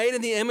person made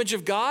in the image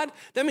of God,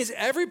 that means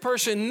every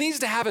person needs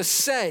to have a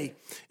say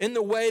in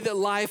the way that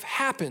life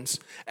happens.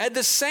 At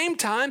the same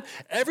time,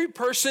 every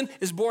person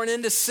is born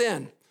into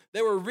sin.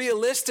 They were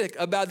realistic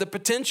about the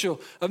potential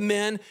of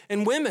men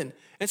and women.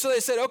 And so they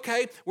said,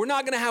 okay, we're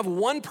not going to have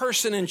one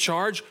person in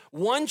charge,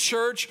 one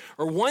church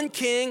or one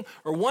king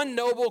or one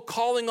noble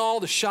calling all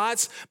the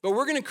shots, but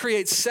we're going to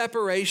create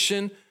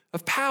separation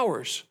of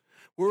powers,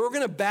 where we're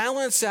going to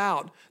balance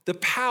out the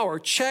power,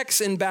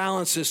 checks and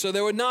balances, so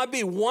there would not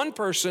be one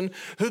person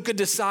who could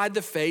decide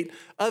the fate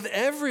of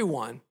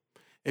everyone.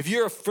 If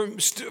you're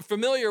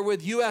familiar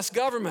with U.S.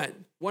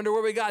 government, wonder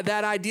where we got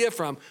that idea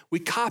from. We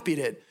copied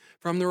it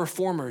from the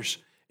reformers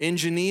in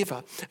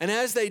Geneva. And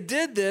as they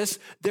did this,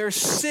 their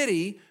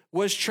city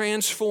was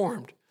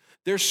transformed.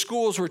 Their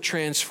schools were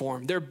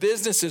transformed. Their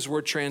businesses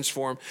were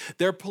transformed.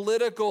 Their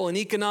political and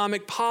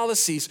economic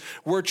policies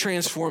were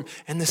transformed.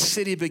 And the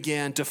city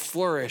began to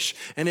flourish.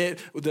 And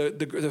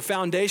the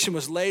foundation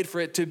was laid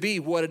for it to be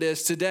what it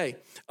is today.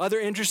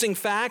 Other interesting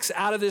facts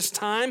out of this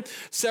time,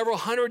 several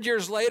hundred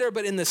years later,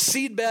 but in the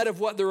seedbed of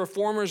what the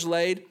reformers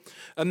laid,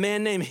 a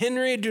man named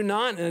Henry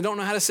Dunant, and I don't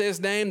know how to say his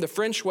name, the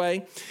French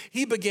way,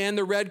 he began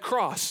the Red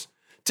Cross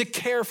to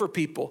care for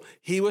people.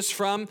 He was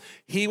from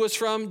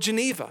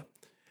Geneva.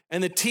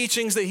 And the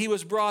teachings that he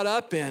was brought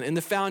up in, and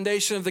the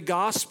foundation of the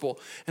gospel,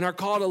 and our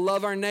call to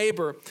love our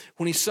neighbor,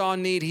 when he saw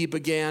need, he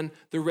began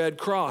the Red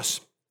Cross.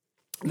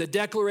 The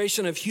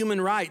Declaration of Human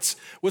Rights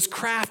was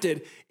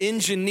crafted in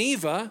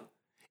Geneva,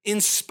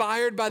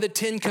 inspired by the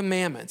Ten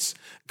Commandments,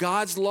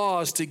 God's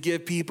laws to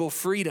give people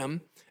freedom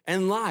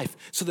and life.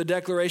 So the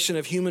Declaration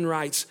of Human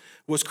Rights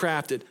was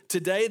crafted.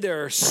 Today,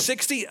 there are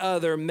 60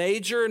 other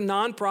major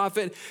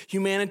nonprofit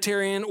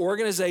humanitarian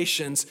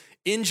organizations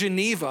in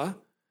Geneva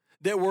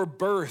that were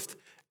birthed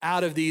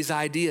out of these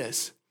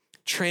ideas.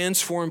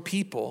 Transform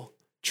people,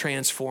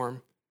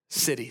 transform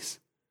cities.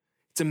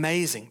 It's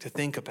amazing to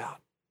think about.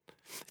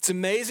 It's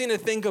amazing to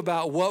think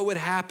about what would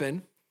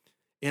happen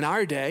in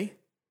our day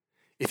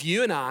if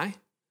you and I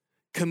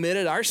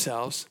committed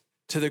ourselves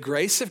to the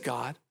grace of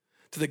God,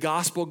 to the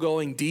gospel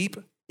going deep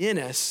in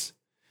us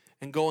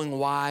and going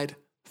wide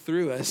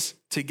through us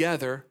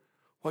together,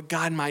 what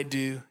God might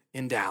do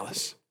in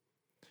Dallas.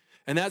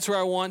 And that's where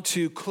I want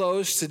to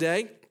close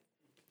today,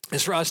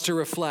 is for us to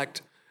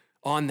reflect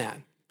on that.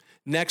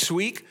 Next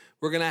week,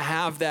 we're going to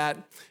have that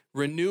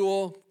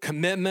renewal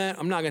commitment.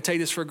 I'm not going to take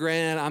this for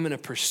granted. I'm going to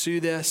pursue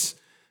this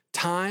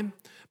time.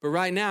 But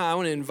right now, I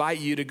want to invite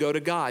you to go to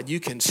God. You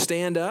can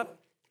stand up,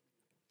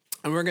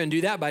 and we're going to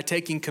do that by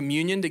taking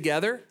communion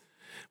together.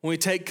 When we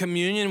take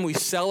communion, we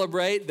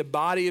celebrate the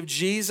body of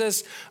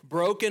Jesus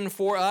broken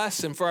for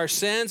us and for our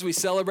sins. We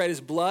celebrate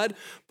his blood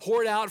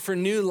poured out for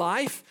new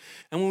life.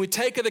 And when we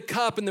take of the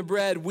cup and the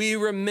bread, we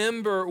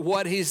remember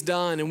what he's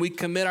done and we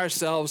commit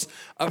ourselves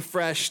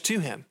afresh to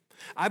him.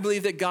 I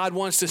believe that God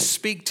wants to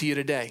speak to you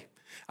today.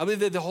 I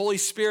believe that the Holy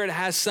Spirit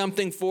has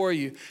something for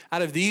you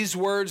out of these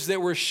words that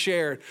were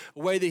shared, a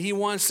way that he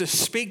wants to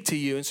speak to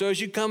you. And so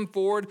as you come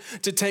forward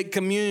to take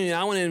communion,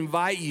 I want to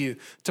invite you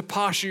to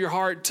posture your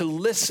heart to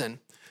listen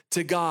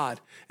to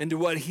God and to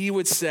what he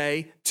would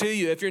say to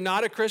you. If you're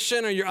not a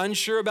Christian or you're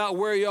unsure about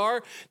where you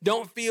are,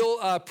 don't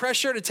feel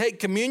pressure to take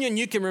communion.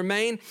 You can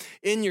remain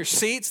in your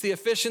seats. The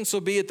officiants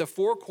will be at the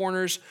four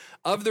corners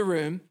of the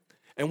room.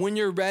 And when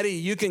you're ready,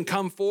 you can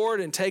come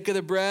forward and take of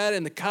the bread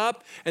and the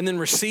cup and then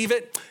receive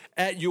it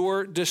at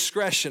your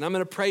discretion. I'm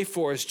going to pray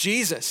for us.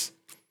 Jesus,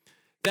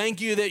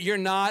 thank you that you're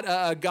not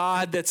a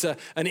God that's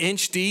an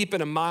inch deep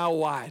and a mile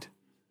wide,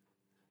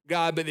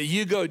 God, but that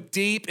you go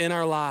deep in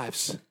our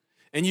lives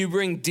and you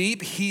bring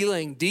deep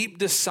healing, deep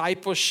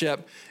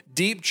discipleship,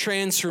 deep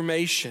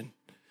transformation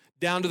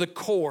down to the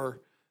core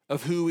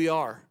of who we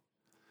are.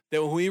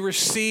 That when we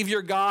receive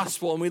your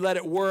gospel and we let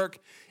it work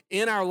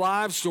in our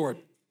lives, Lord,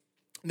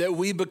 that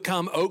we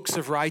become oaks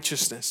of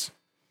righteousness.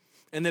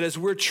 And that as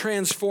we're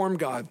transformed,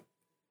 God,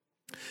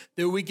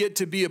 that we get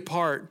to be a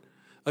part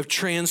of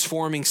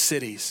transforming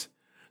cities.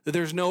 That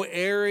there's no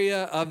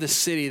area of the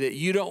city that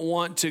you don't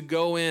want to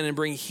go in and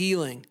bring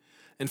healing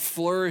and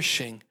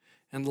flourishing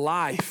and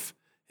life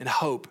and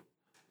hope.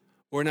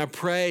 Lord, and I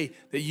pray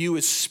that you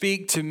would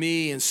speak to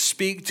me and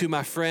speak to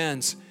my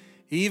friends,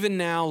 even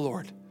now,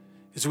 Lord,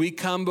 as we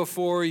come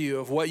before you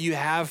of what you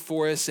have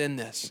for us in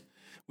this.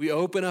 We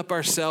open up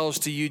ourselves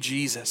to you,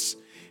 Jesus.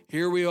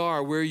 Here we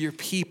are. We're your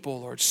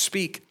people, Lord.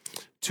 Speak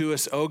to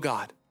us, oh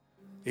God.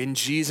 In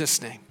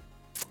Jesus' name,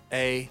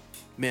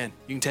 amen.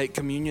 You can take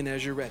communion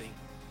as you're ready.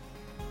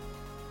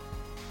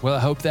 Well, I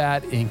hope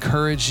that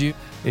encouraged you.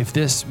 If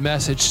this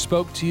message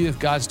spoke to you, if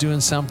God's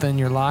doing something in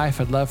your life,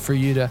 I'd love for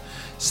you to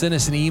send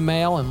us an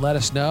email and let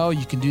us know.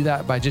 You can do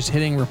that by just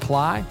hitting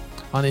reply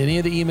on any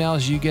of the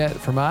emails you get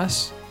from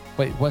us.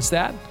 Wait, what's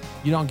that?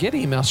 You don't get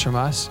emails from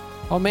us?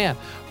 Oh man,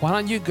 why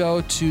don't you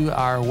go to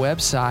our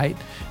website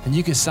and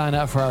you can sign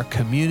up for our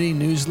community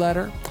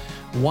newsletter.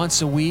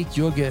 Once a week,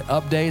 you'll get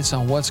updates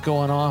on what's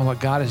going on, what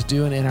God is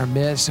doing in our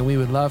midst, and we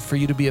would love for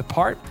you to be a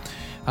part.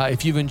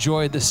 If you've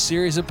enjoyed this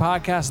series of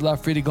podcasts, I'd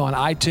love for you to go on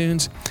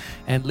iTunes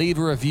and leave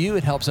a review.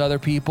 It helps other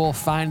people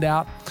find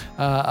out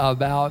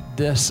about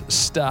this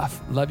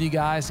stuff. Love you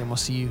guys, and we'll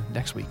see you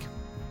next week.